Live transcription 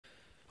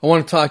I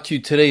want to talk to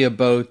you today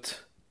about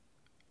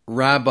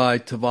Rabbi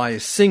Tovia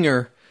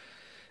Singer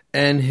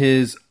and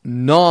his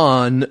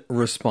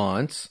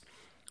non-response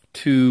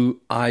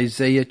to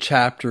Isaiah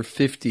chapter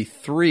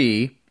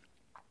 53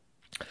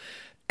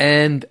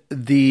 and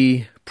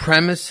the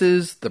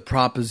premises, the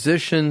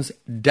propositions,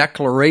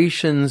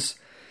 declarations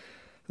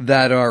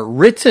that are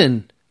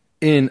written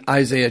in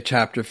Isaiah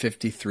chapter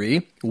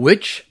 53,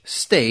 which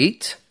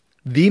state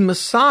the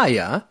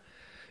Messiah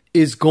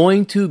is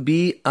going to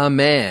be a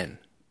man.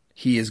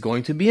 He is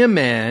going to be a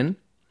man,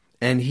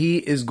 and he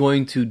is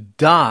going to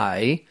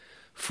die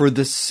for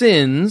the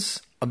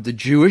sins of the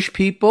Jewish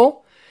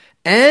people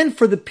and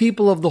for the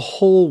people of the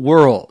whole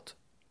world.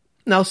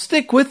 Now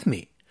stick with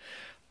me.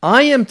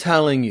 I am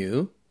telling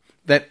you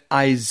that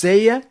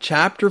Isaiah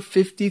chapter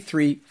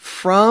 53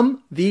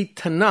 from the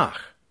Tanakh,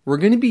 we're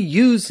going to be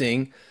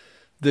using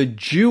the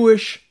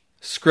Jewish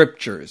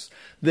scriptures,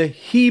 the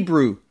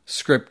Hebrew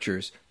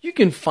scriptures. You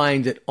can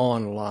find it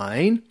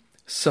online,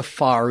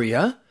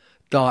 Sefaria.org,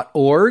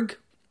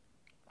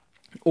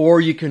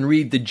 or you can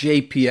read the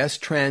JPS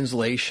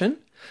translation.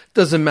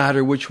 Doesn't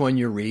matter which one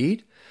you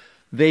read.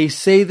 They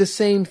say the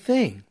same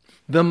thing.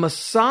 The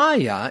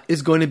Messiah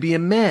is going to be a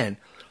man.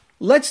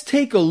 Let's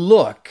take a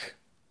look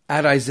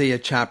at Isaiah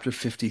chapter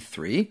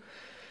 53,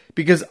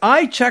 because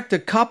I checked a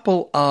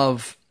couple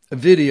of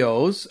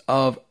videos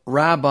of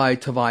Rabbi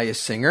Tovia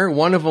Singer.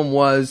 One of them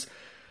was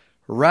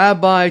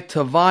Rabbi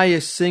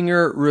Tovia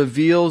Singer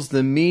reveals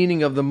the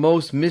meaning of the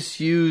most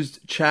misused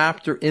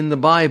chapter in the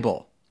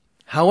Bible.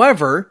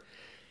 However,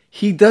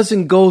 he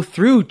doesn't go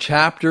through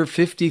chapter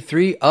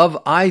 53 of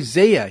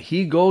Isaiah.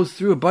 He goes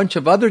through a bunch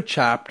of other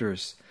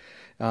chapters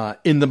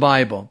in the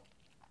Bible.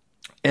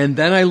 And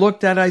then I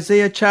looked at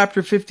Isaiah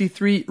chapter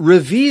 53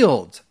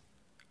 revealed.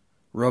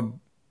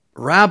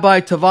 Rabbi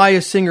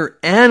Tovia Singer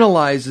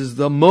analyzes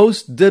the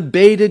most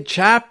debated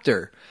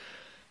chapter.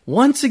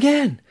 Once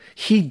again,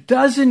 he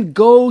doesn't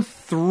go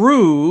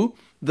through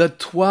the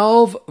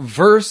 12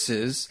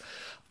 verses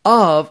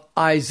of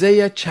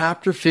Isaiah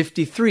chapter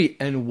 53.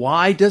 And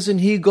why doesn't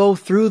he go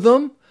through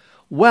them?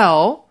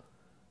 Well,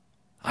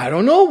 I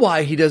don't know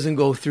why he doesn't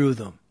go through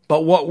them.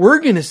 But what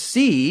we're going to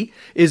see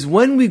is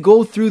when we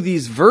go through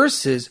these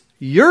verses,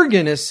 you're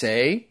going to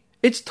say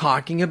it's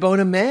talking about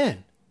a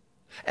man.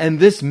 And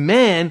this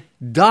man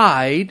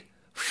died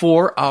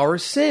for our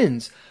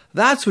sins.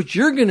 That's what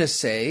you're going to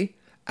say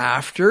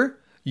after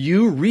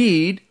you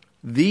read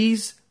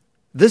this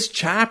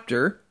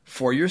chapter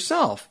for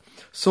yourself.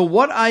 So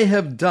what I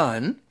have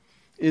done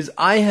is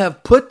I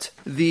have put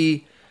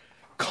the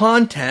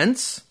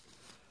contents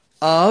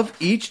of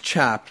each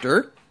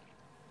chapter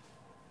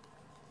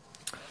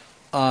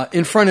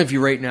in front of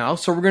you right now.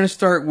 So we're going to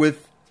start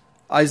with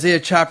Isaiah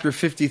chapter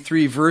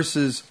 53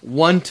 verses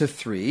 1 to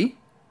 3.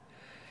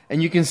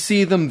 And you can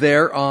see them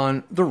there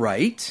on the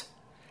right.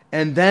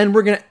 And then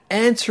we're going to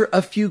answer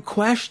a few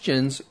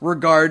questions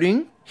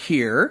regarding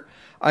here,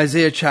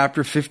 Isaiah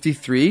chapter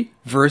 53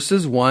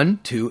 verses 1,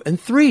 2, and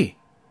 3.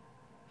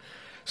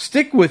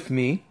 Stick with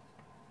me,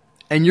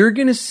 and you're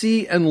going to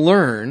see and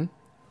learn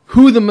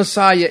who the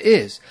Messiah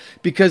is,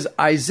 because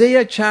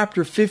Isaiah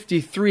chapter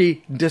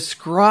 53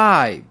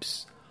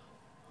 describes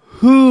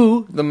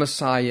who the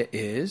Messiah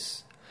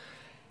is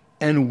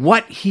and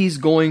what he's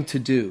going to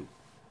do.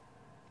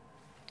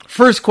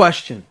 First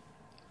question,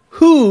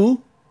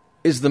 who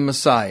is the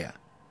Messiah?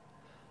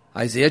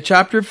 Isaiah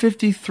chapter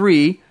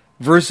 53,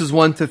 verses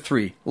 1 to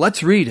 3.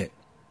 Let's read it.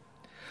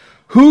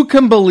 Who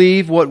can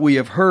believe what we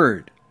have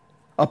heard?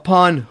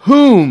 Upon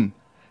whom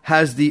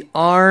has the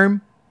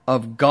arm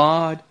of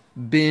God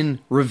been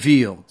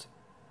revealed?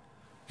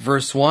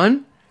 Verse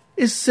 1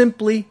 is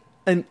simply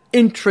an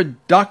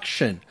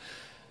introduction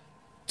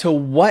to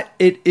what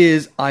it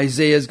is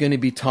Isaiah is going to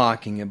be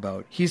talking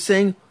about. He's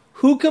saying,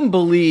 who can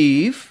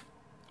believe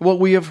what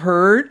we have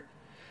heard?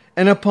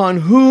 And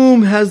upon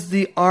whom has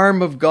the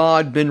arm of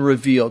God been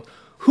revealed?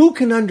 Who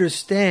can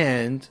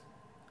understand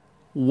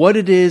what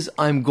it is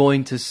I'm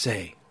going to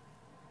say?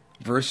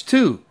 Verse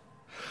 2.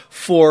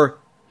 For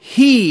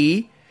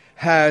he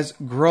has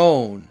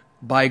grown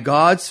by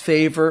God's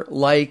favor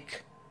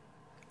like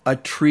a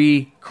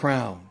tree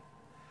crown.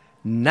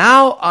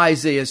 Now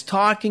Isaiah is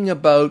talking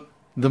about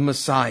the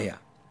Messiah.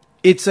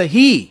 It's a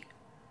he.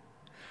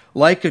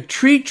 Like a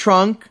tree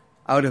trunk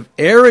out of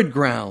arid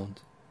ground.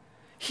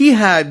 He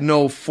had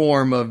no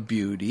form of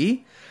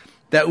beauty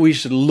that we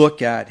should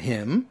look at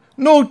him,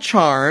 no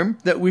charm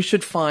that we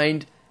should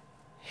find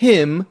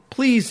him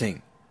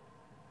pleasing.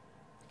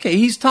 Okay,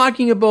 he's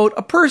talking about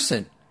a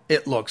person,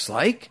 it looks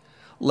like.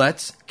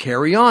 Let's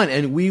carry on,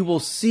 and we will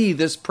see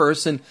this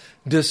person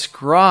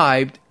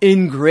described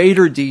in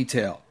greater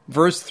detail.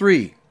 Verse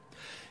 3.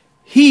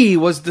 He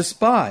was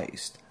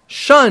despised,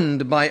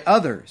 shunned by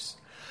others,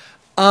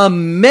 a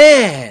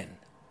man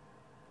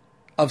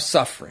of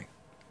suffering.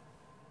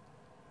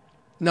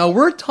 Now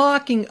we're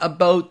talking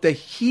about the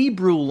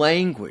Hebrew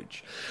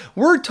language.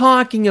 We're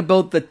talking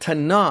about the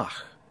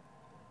Tanakh,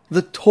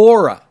 the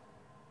Torah,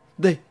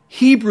 the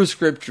Hebrew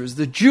scriptures,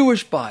 the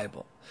Jewish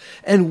Bible.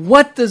 And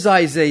what does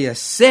Isaiah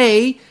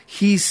say?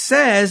 He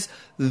says,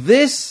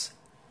 this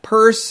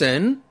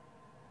person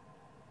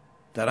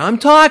that I'm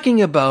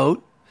talking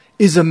about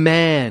is a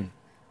man.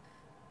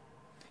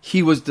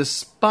 He was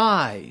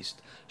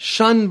despised,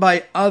 shunned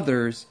by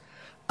others,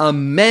 a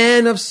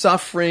man of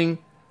suffering,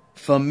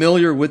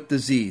 familiar with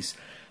disease.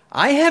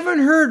 I haven't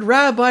heard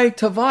Rabbi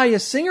Tovia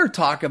Singer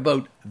talk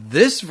about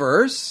this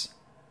verse,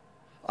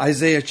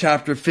 Isaiah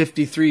chapter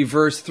 53,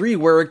 verse 3,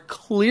 where it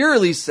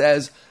clearly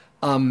says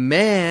a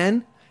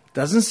man. It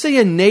doesn't say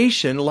a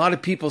nation. A lot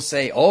of people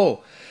say,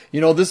 oh,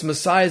 this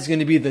Messiah is going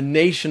to be the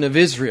nation of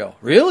Israel.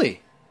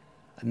 Really?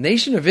 A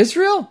nation of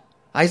Israel?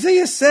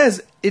 Isaiah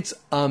says it's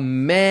a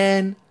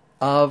man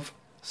of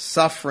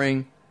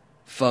suffering,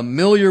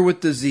 familiar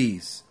with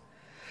disease.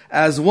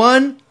 As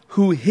one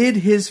who hid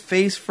his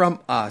face from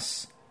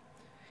us,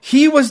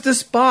 he was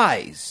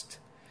despised.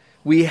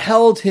 We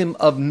held him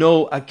of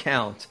no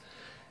account.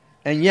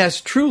 And yes,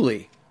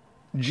 truly,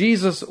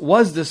 Jesus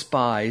was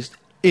despised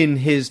in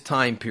his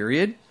time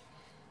period.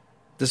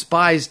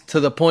 Despised to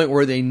the point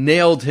where they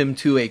nailed him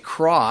to a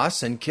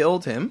cross and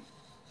killed him.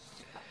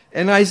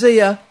 And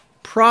Isaiah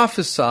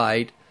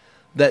prophesied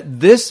that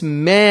this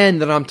man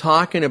that I'm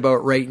talking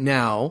about right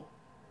now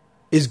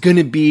is going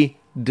to be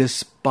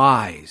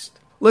despised.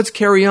 Let's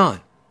carry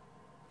on.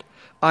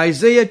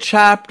 Isaiah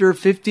chapter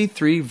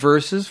 53,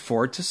 verses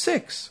 4 to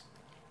 6.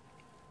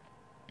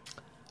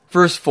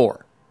 Verse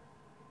 4.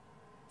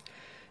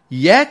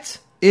 Yet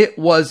it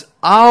was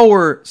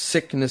our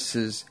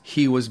sicknesses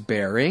he was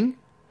bearing,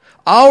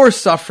 our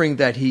suffering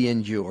that he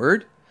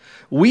endured.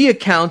 We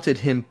accounted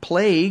him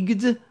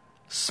plagued,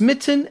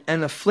 smitten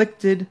and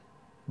afflicted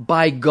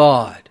by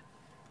God.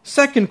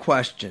 Second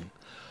question.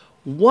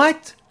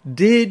 What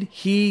did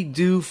he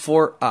do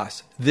for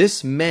us?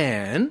 This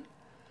man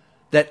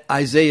that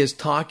Isaiah is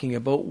talking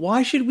about,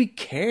 why should we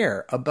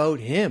care about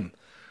him?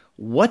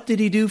 What did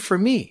he do for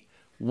me?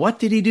 What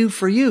did he do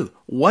for you?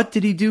 What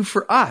did he do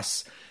for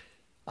us?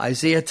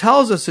 Isaiah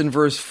tells us in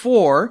verse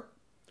 4,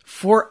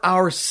 for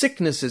our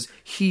sicknesses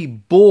he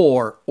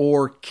bore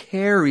or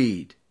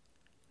carried.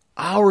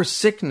 Our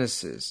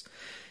sicknesses.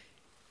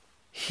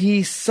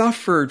 He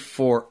suffered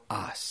for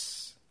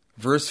us.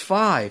 Verse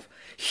 5,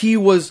 he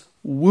was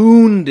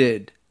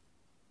wounded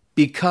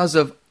because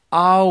of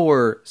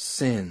our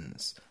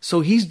sins.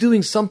 So he's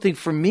doing something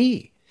for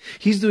me.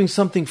 He's doing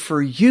something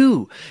for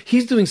you.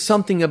 He's doing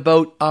something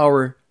about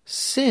our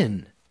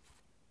sin.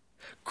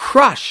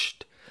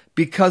 Crushed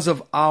because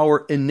of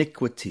our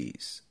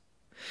iniquities.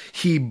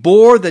 He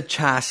bore the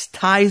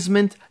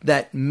chastisement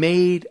that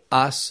made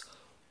us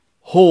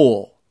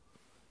whole.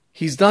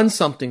 He's done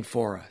something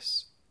for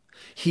us.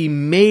 He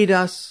made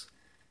us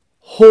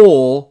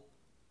whole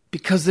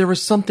because there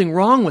was something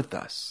wrong with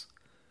us.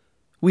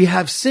 We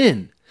have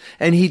sin.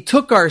 And he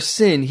took our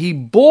sin. He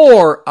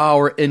bore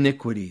our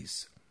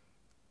iniquities.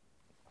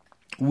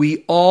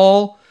 We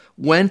all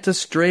went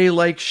astray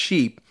like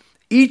sheep,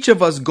 each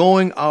of us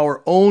going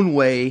our own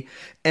way,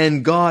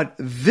 and God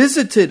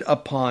visited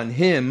upon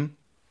him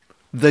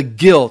the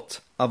guilt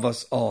of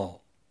us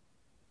all.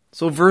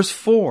 So verse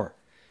 4,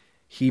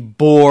 he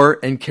bore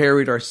and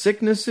carried our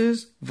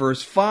sicknesses.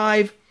 Verse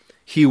 5,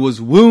 he was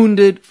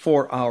wounded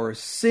for our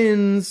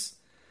sins.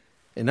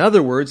 In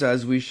other words,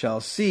 as we shall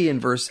see in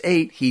verse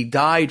 8, he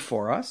died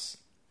for us.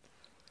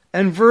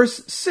 And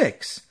verse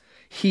 6,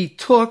 he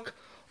took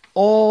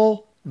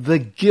all the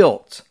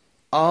guilt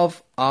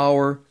of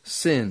our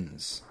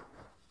sins.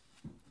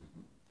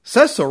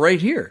 Says so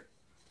right here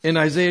in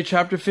Isaiah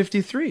chapter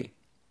 53.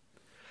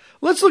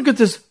 Let's look at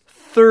this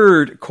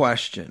third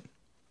question.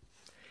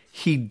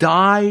 He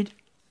died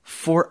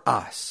for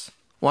us.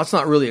 Well, it's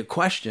not really a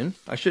question.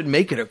 I should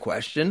make it a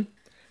question.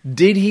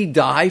 Did he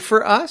die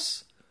for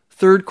us?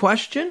 Third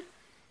question.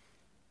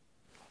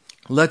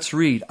 Let's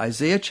read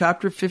Isaiah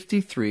chapter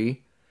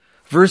 53,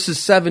 verses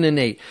 7 and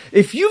 8.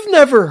 If you've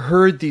never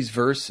heard these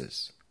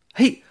verses,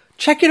 hey,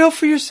 check it out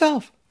for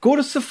yourself. Go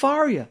to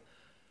Sepharia.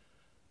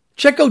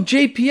 Check out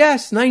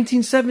JPS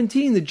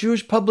 1917, the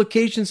Jewish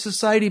Publication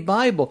Society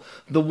Bible,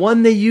 the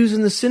one they use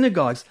in the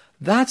synagogues.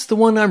 That's the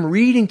one I'm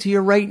reading to you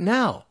right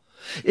now.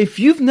 If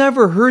you've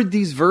never heard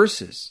these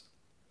verses,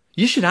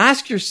 you should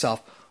ask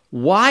yourself,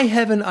 why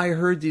haven't I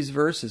heard these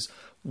verses?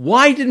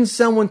 Why didn't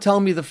someone tell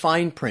me the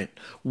fine print?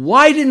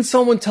 Why didn't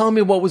someone tell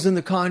me what was in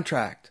the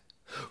contract?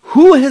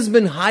 Who has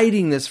been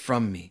hiding this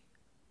from me?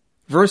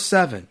 Verse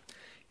 7,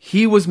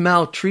 he was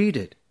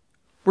maltreated.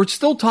 We're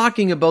still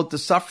talking about the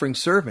suffering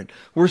servant.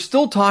 We're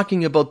still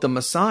talking about the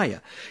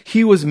Messiah.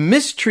 He was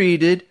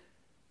mistreated,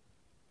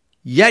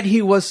 yet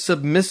he was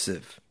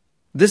submissive.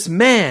 This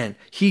man,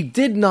 he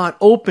did not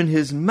open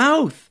his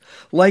mouth.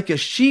 Like a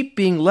sheep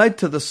being led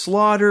to the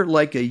slaughter,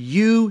 like a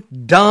ewe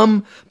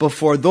dumb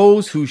before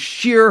those who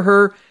shear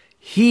her,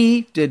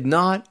 he did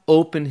not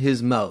open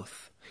his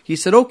mouth. He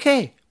said,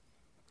 okay,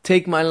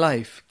 take my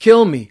life,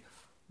 kill me,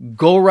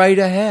 go right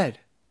ahead.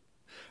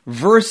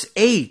 Verse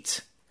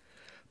 8,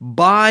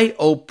 by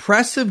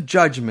oppressive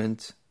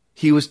judgment,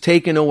 he was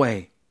taken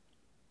away.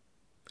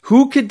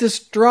 Who could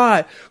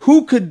describe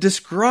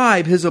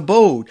his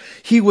abode?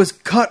 He was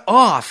cut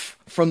off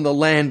from the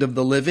land of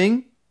the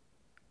living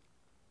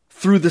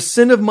through the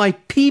sin of my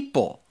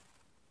people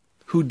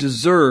who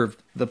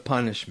deserved the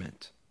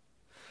punishment.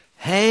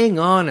 Hang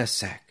on a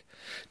sec.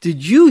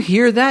 Did you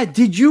hear that?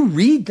 Did you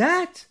read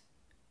that?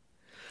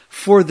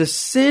 For the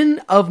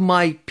sin of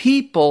my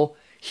people,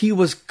 he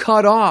was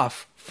cut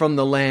off from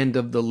the land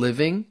of the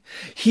living.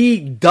 He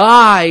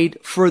died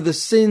for the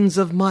sins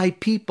of my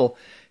people.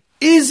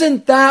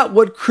 Isn't that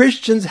what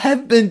Christians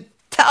have been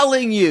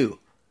telling you?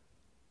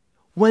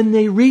 When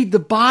they read the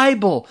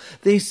Bible,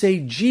 they say,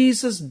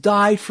 Jesus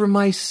died for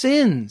my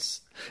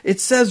sins. It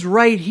says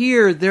right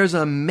here, there's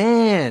a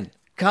man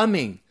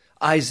coming,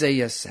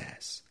 Isaiah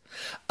says.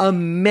 A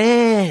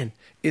man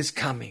is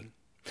coming.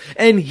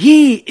 And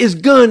he is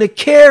going to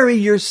carry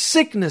your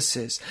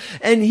sicknesses.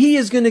 And he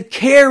is going to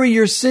carry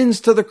your sins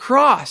to the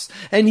cross.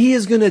 And he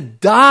is going to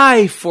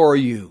die for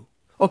you.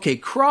 Okay,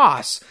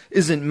 cross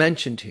isn't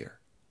mentioned here.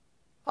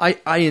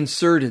 I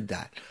inserted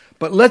that.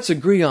 But let's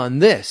agree on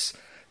this.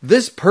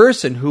 This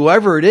person,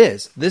 whoever it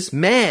is, this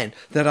man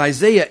that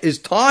Isaiah is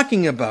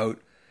talking about,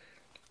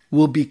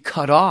 will be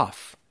cut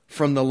off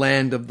from the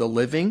land of the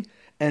living.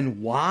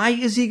 And why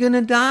is he going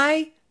to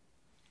die?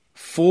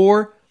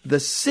 For the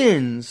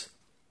sins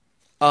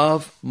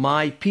of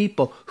my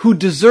people who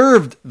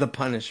deserved the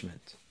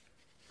punishment.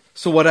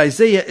 So what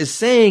Isaiah is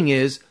saying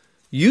is,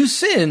 you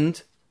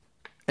sinned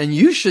and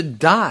you should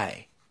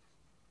die.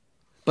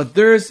 But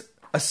there's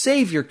a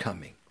Savior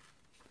coming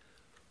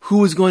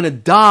who is going to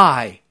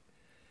die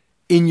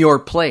in your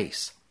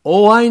place.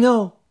 Oh, I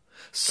know.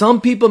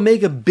 Some people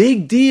make a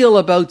big deal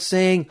about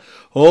saying,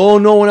 oh,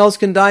 no one else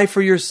can die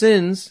for your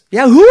sins.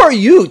 Yeah, who are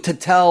you to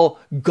tell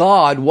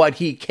God what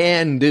he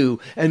can do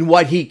and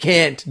what he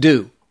can't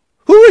do?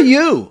 Who are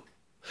you?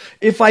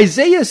 If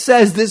Isaiah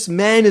says this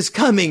man is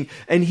coming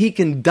and he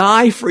can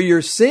die for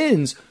your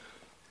sins,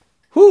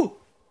 who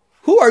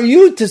are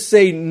you to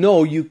say,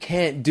 no, you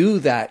can't do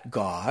that,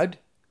 God?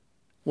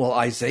 Well,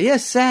 Isaiah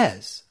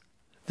says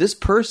this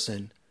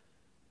person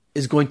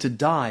is going to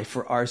die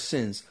for our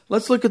sins.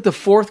 Let's look at the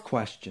fourth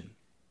question.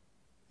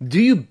 Do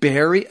you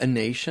bury a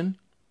nation?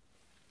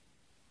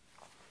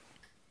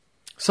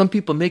 Some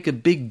people make a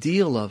big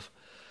deal of,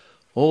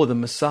 oh, the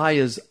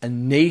Messiah's a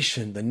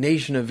nation, the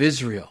nation of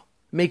Israel.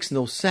 It makes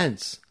no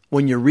sense.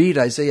 When you read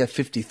Isaiah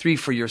 53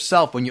 for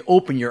yourself, when you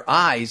open your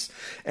eyes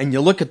and you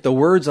look at the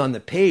words on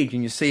the page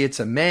and you say it's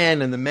a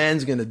man and the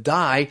man's going to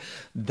die,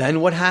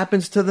 then what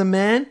happens to the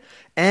man?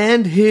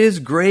 And his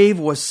grave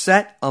was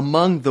set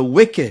among the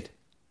wicked.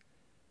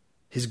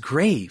 His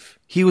grave,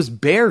 he was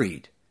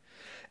buried.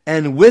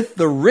 And with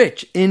the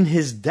rich in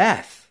his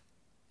death,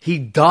 he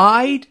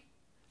died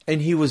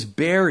and he was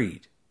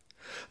buried.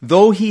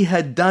 Though he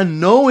had done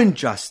no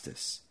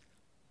injustice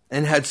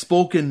and had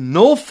spoken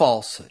no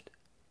falsehood,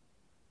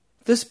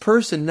 this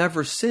person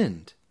never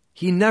sinned.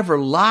 He never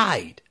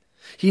lied.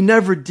 He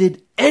never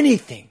did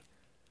anything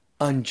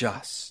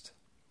unjust.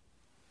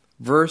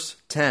 Verse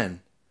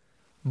 10.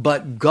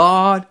 But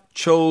God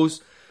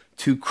chose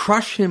to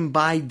crush him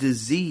by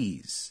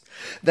disease,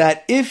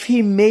 that if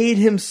he made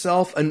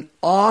himself an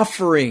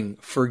offering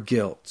for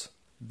guilt,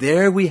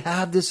 there we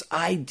have this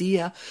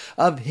idea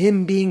of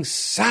him being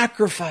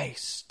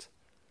sacrificed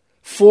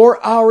for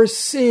our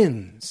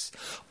sins,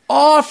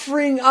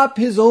 offering up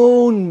his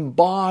own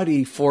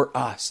body for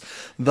us.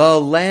 The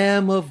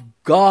Lamb of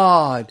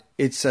God,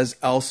 it says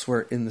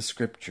elsewhere in the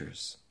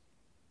scriptures.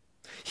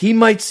 He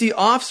might see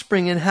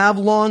offspring and have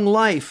long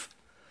life,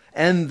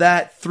 and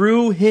that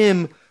through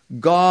him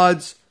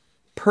God's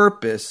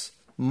purpose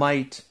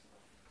might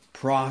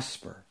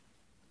prosper.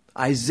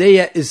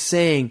 Isaiah is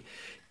saying,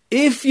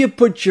 if you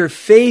put your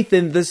faith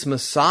in this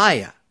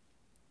Messiah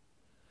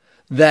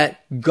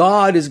that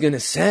God is going to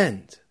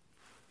send,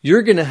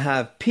 you're going to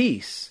have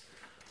peace.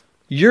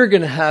 You're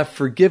going to have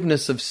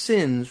forgiveness of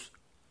sins.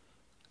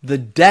 The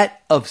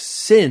debt of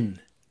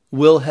sin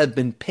will have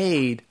been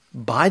paid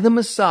by the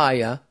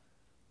Messiah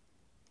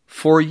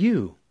for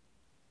you.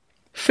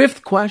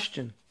 Fifth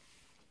question.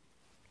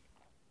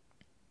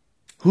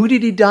 Who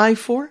did he die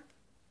for?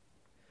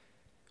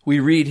 We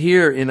read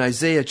here in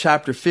Isaiah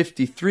chapter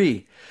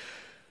 53,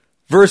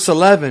 verse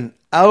 11,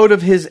 out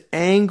of his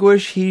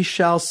anguish he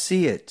shall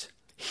see it.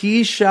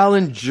 He shall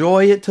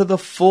enjoy it to the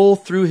full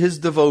through his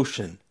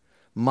devotion.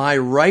 My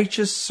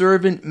righteous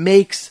servant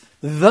makes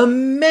the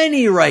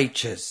many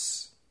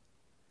righteous.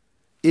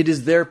 It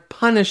is their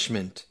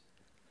punishment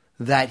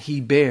that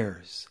he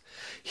bears.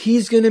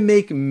 He's going to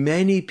make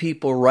many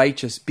people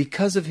righteous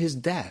because of his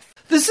death.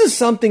 This is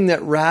something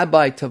that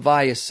Rabbi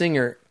Tovia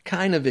Singer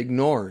kind of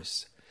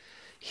ignores.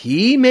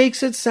 He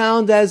makes it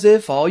sound as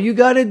if all you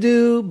got to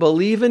do,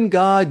 believe in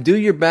God, do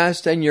your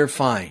best, and you're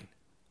fine.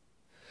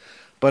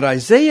 But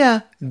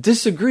Isaiah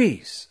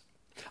disagrees.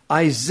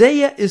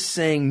 Isaiah is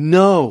saying,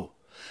 no,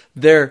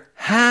 there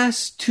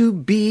has to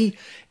be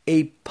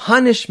a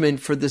punishment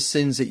for the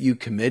sins that you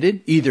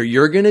committed. Either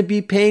you're going to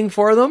be paying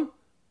for them,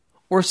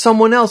 or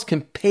someone else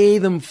can pay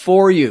them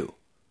for you.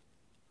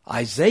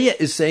 Isaiah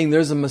is saying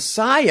there's a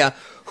Messiah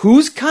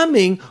who's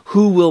coming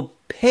who will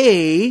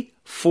pay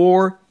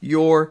for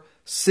your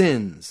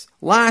sins.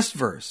 Last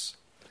verse,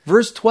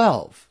 verse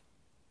 12.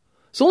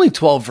 It's only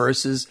 12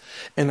 verses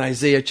in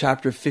Isaiah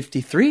chapter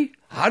 53.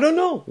 I don't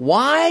know.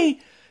 Why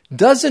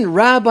doesn't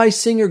Rabbi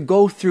Singer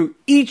go through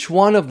each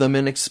one of them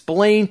and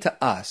explain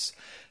to us,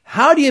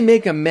 how do you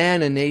make a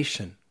man a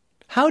nation?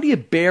 How do you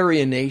bury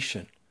a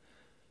nation?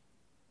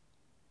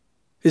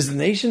 Is the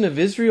nation of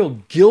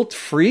Israel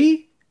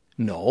guilt-free?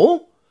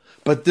 No.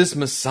 But this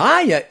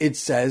Messiah, it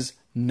says,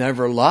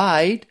 never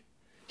lied.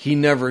 He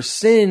never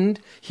sinned.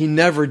 He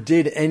never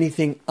did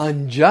anything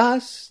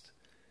unjust.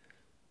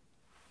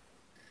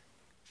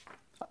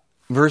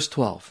 Verse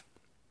 12.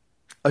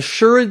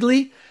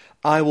 Assuredly,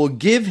 I will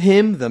give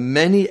him the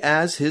many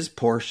as his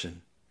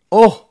portion.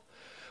 Oh,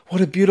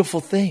 what a beautiful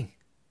thing.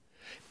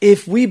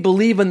 If we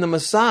believe in the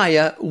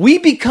Messiah, we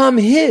become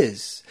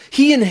his.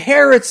 He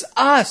inherits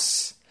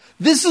us.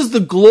 This is the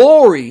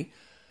glory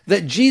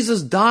that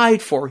Jesus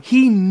died for.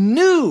 He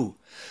knew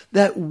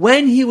that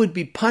when he would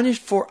be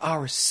punished for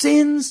our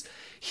sins,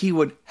 he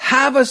would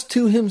have us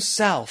to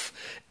himself,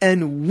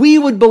 and we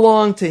would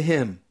belong to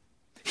him.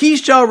 He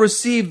shall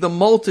receive the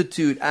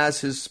multitude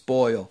as his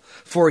spoil,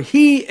 for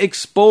he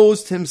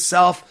exposed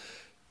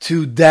himself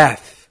to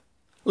death.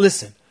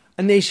 Listen,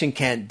 a nation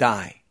can't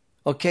die,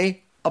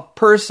 okay? A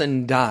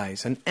person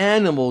dies, an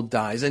animal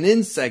dies, an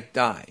insect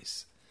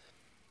dies.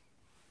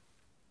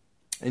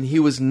 And he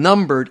was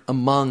numbered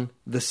among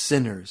the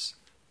sinners,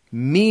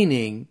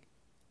 meaning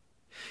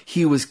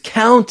he was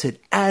counted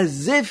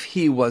as if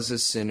he was a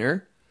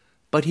sinner,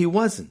 but he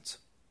wasn't.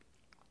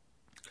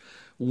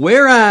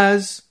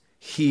 Whereas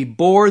he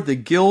bore the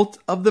guilt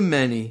of the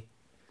many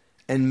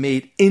and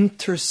made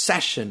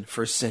intercession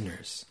for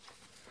sinners.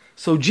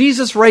 So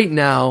Jesus right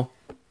now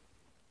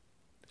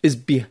is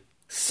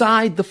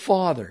beside the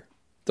Father,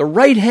 the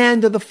right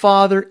hand of the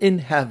Father in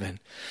heaven,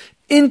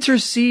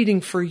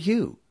 interceding for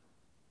you,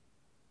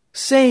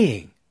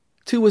 saying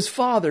to his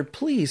Father,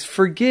 please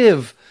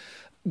forgive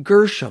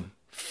Gershom,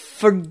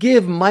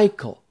 forgive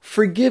Michael,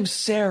 forgive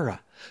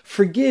Sarah,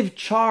 forgive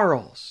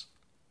Charles,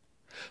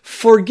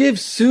 forgive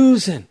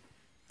Susan,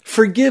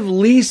 forgive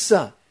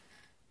Lisa,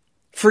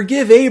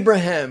 forgive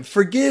Abraham,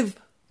 forgive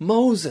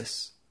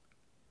Moses.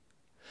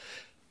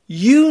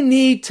 You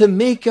need to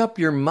make up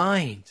your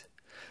mind.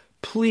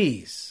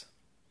 Please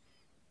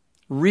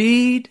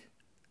read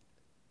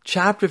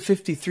chapter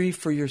 53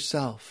 for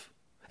yourself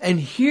and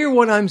hear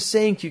what I'm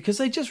saying to you, because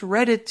I just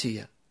read it to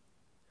you.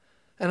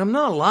 And I'm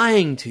not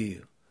lying to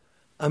you.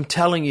 I'm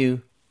telling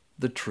you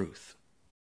the truth.